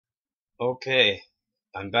Okay,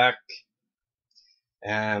 I'm back,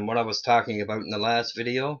 and what I was talking about in the last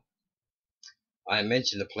video, I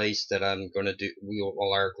mentioned a place that I'm gonna do.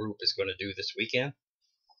 Our group is gonna do this weekend.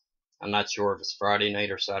 I'm not sure if it's Friday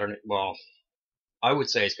night or Saturday. Well, I would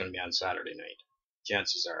say it's gonna be on Saturday night.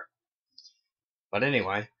 Chances are. But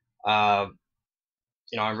anyway, uh,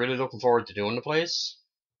 I'm really looking forward to doing the place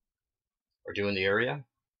or doing the area,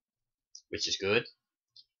 which is good.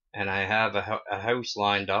 And I have a house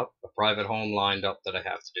lined up, a private home lined up that I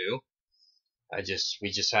have to do.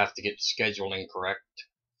 We just have to get the scheduling correct.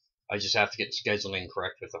 I just have to get the scheduling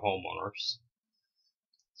correct with the homeowners.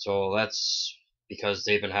 So that's because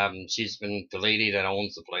the lady that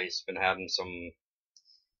owns the place, been having some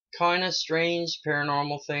kind of strange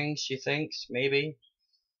paranormal things, she thinks, maybe.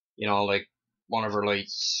 Like one of her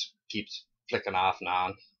lights keeps flicking off and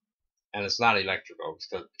on. And it's not electrical,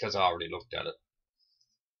 because I already looked at it.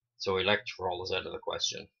 So electrical is out of the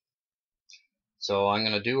question. So I'm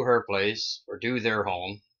going to do her place, or do their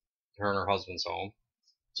home, her and her husband's home,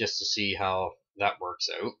 just to see how that works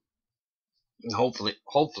out. And hopefully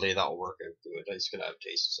that'll work out good. I just gotta have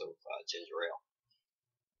tastes of ginger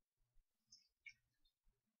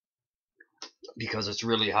ale, because it's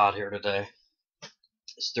really hot here today.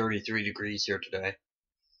 It's 33 degrees here today,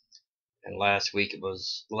 and last week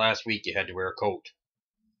you had to wear a coat.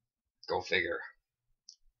 Go figure.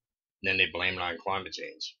 And then they blame it on climate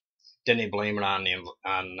change. Then they blame it on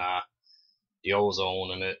the ozone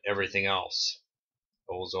and everything else.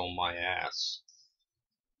 Ozone my ass.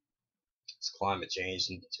 It's climate change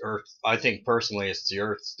and Earth. I think personally it's the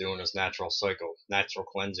Earth's doing its natural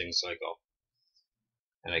cleansing cycle.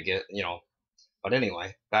 And I get, but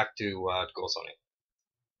anyway, back to ghost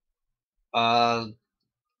hunting.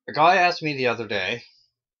 A guy asked me the other day,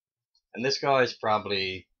 and this guy's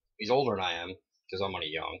he's older than I am, because I'm only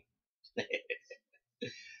young.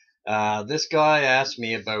 This guy asked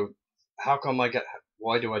me about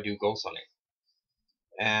why do I do ghost hunting?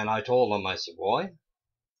 And I told him, I said, why?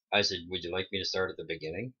 I said, would you like me to start at the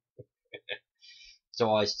beginning?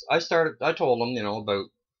 So I told him, about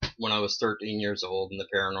when I was 13 years old and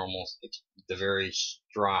the very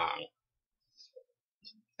strong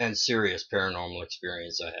and serious paranormal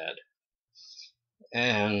experience I had.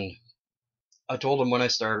 And I told him when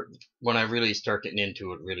I really start getting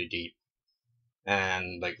into it really deep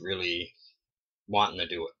and really wanting to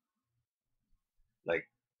do it.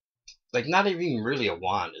 Like not even really a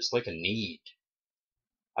want, it's like a need.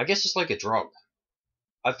 I guess it's like a drug.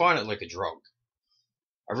 I find it like a drug.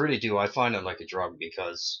 I really do. I find it like a drug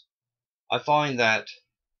because I find that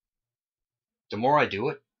the more I do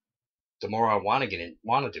it, the more I want to do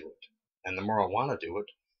it, and the more I want to do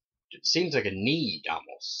it, it seems like a need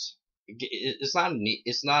almost. It's not a need.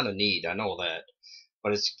 It's not a need. I know that,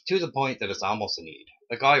 but it's to the point that it's almost a need.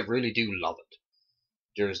 Like I really do love it.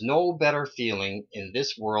 There's no better feeling in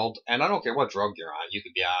this world, and I don't care what drug you're on. You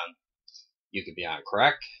could be on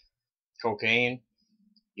crack, cocaine.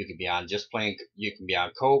 You could be on You can be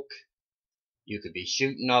on coke. You could be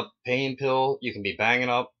shooting up pain pill. You can be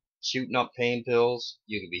shooting up pain pills.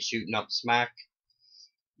 You could be shooting up smack.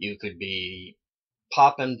 You could be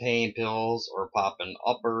popping pain pills or popping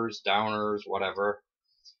uppers, downers, whatever.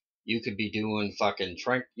 You could be doing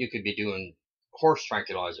you could be doing horse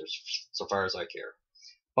tranquilizers, so far as I care.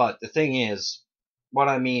 But the thing is, what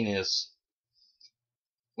I mean is,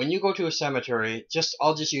 when you go to a cemetery,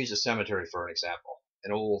 I'll just use a cemetery for an example.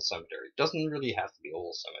 An old cemetery. It doesn't really have to be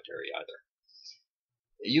old cemetery either.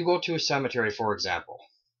 You go to a cemetery, for example,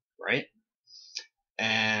 right?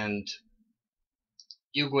 And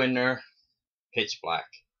you go in there, pitch black.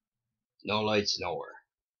 No lights nowhere.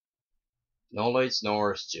 No lights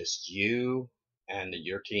nowhere, it's just you and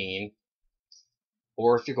your team.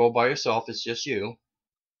 Or if you go by yourself, it's just you.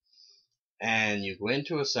 And you go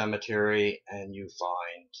into a cemetery and you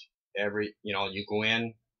find you go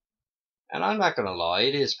in, and I'm not gonna lie,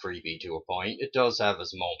 it is creepy to a point. It does have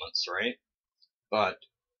its moments, right? But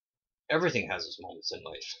everything has its moments in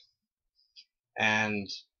life. And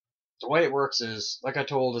the way it works is, like I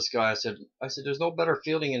told this guy, I said, there's no better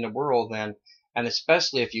feeling in the world than, and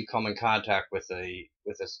especially if you come in contact with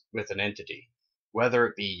an entity, whether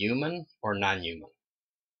it be human or non-human.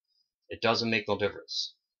 It doesn't make no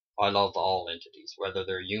difference. I love all entities, whether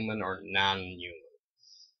they're human or non-human,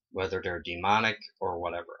 whether they're demonic or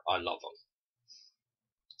whatever. I love them.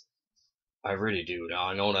 I really do. Now,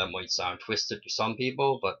 I know that might sound twisted to some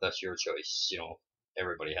people, but that's your choice.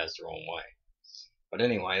 Everybody has their own way. But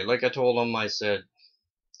anyway, like I told him, I said,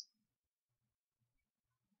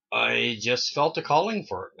 I just felt a calling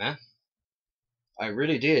for it, man. I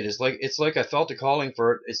really did. It's like I felt a calling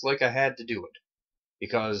for it. It's like I had to do it.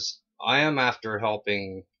 Because I am after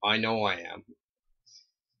helping. I know I am.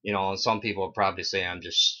 You know, and some people would probably say I'm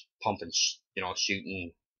just pumping, you know,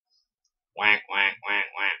 shooting whack, whack, whack,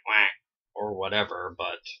 whack, whack, or whatever,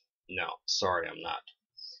 but no, sorry, I'm not.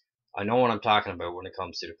 I know what I'm talking about when it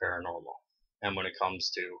comes to the paranormal, and when it comes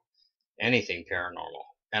to anything paranormal.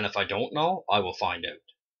 And if I don't know, I will find out.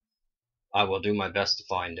 I will do my best to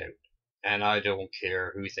find out. And I don't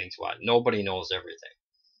care who thinks what. Nobody knows everything.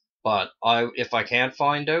 But if I can't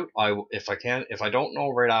find out, if I don't know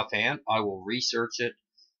right offhand, I will research it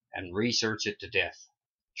and research it to death,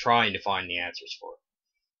 trying to find the answers for it.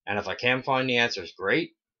 And if I can find the answers,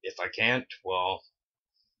 great. If I can't, well,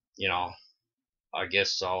 you know, I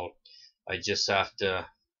guess I just have to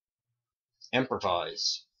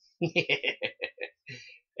improvise.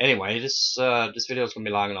 Anyway, this video is gonna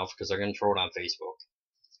be long enough because I'm gonna throw it on Facebook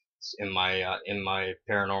in my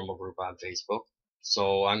paranormal group on Facebook.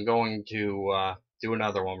 So I'm going to do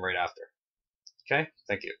another one right after. Okay,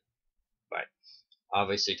 thank you. Bye.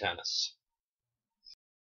 Obviously, tennis.